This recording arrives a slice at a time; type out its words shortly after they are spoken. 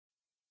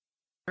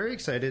Very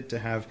excited to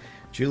have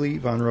Julie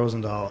von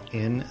Rosendahl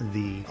in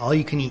the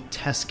all-you-can-eat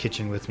test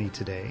kitchen with me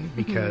today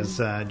because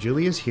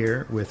Julie is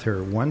here with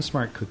her One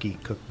Smart Cookie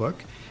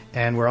cookbook.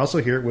 And we're also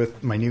here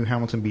with my new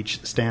Hamilton Beach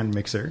stand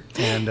mixer,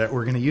 and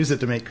we're going to use it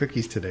to make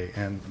cookies today.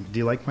 And do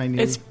you like my new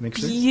mixer? It's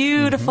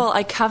beautiful.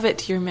 I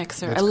covet your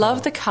mixer. I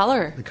love the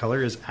color. The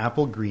color is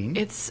apple green.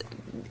 It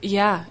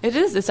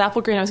is. It's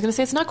apple green. I was going to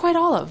say it's not quite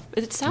olive.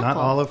 It's apple. Not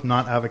olive,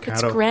 not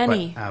avocado, it's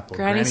Granny. but apple.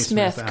 Granny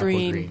Smith apple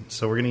green.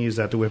 So we're going to use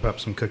that to whip up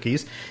some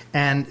cookies.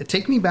 And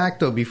take me back,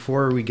 though,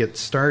 before we get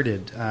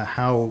started,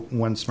 how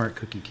One Smart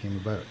Cookie came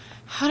about.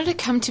 How did it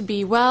come to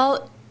be?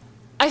 Well,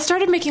 I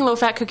started making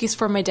low-fat cookies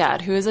for my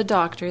dad, who is a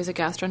doctor. He's a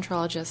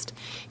gastroenterologist.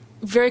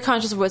 Very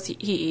conscious of what he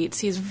eats.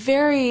 He's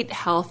very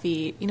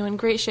healthy, in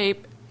great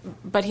shape,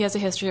 but he has a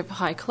history of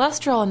high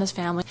cholesterol in his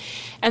family.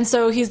 And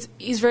so he's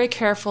very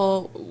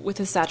careful with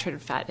his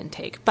saturated fat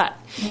intake. But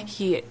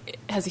he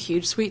has a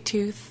huge sweet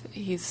tooth.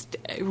 He's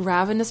a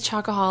ravenous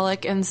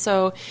chocoholic. And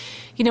so,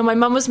 my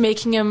mom was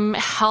making him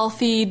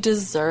healthy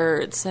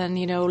desserts and,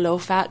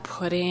 low-fat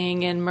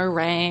pudding and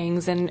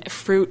meringues and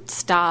fruit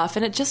stuff.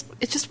 And it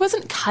just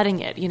wasn't cutting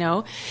it,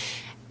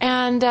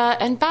 And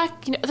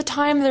back, at the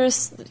time,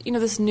 there's,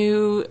 this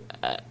new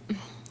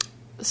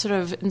sort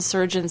of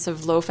insurgence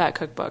of low-fat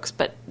cookbooks,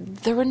 but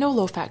there were no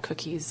low-fat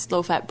cookies,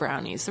 low-fat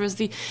brownies. There was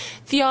the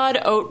odd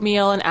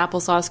oatmeal and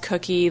applesauce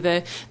cookie,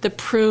 the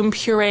prune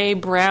puree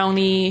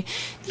brownie.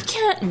 You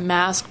can't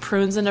mask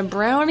prunes in a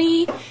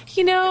brownie.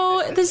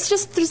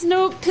 There's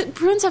no,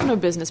 prunes have no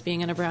business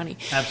being in a brownie.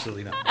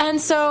 Absolutely not.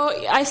 And so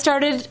I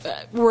started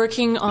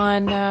working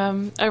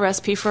on a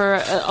recipe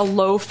for a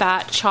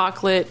low-fat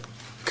chocolate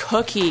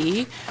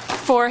cookie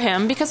for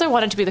him because I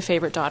wanted to be the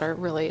favorite daughter,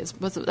 really.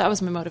 That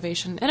was my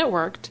motivation, and it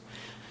worked.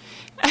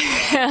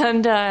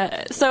 And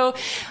so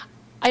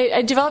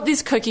I developed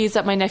these cookies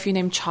that my nephew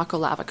named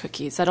Chocolava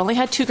cookies that only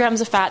had 2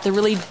 grams of fat. They're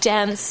really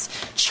dense,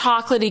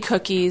 chocolatey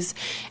cookies,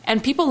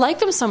 and people liked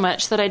them so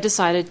much that I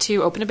decided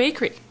to open a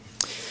bakery.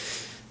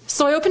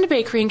 So I opened a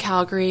bakery in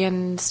Calgary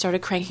and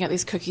started cranking out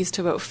these cookies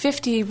to about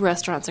 50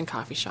 restaurants and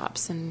coffee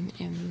shops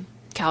in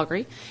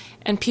Calgary.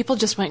 And people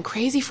just went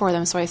crazy for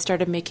them, so I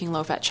started making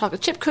low-fat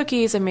chocolate chip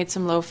cookies. I made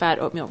some low-fat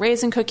oatmeal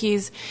raisin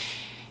cookies,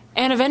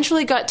 and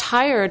eventually got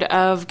tired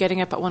of getting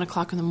up at 1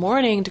 o'clock in the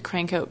morning to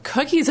crank out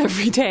cookies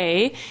every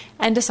day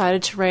and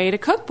decided to write a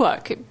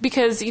cookbook.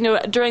 Because,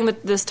 during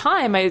this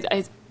time,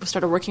 I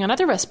started working on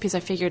other recipes.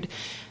 I figured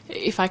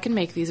if I can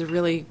make these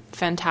really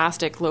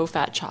fantastic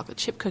low-fat chocolate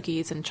chip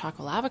cookies and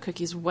chocolava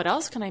cookies, what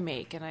else can I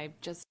make? And I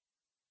just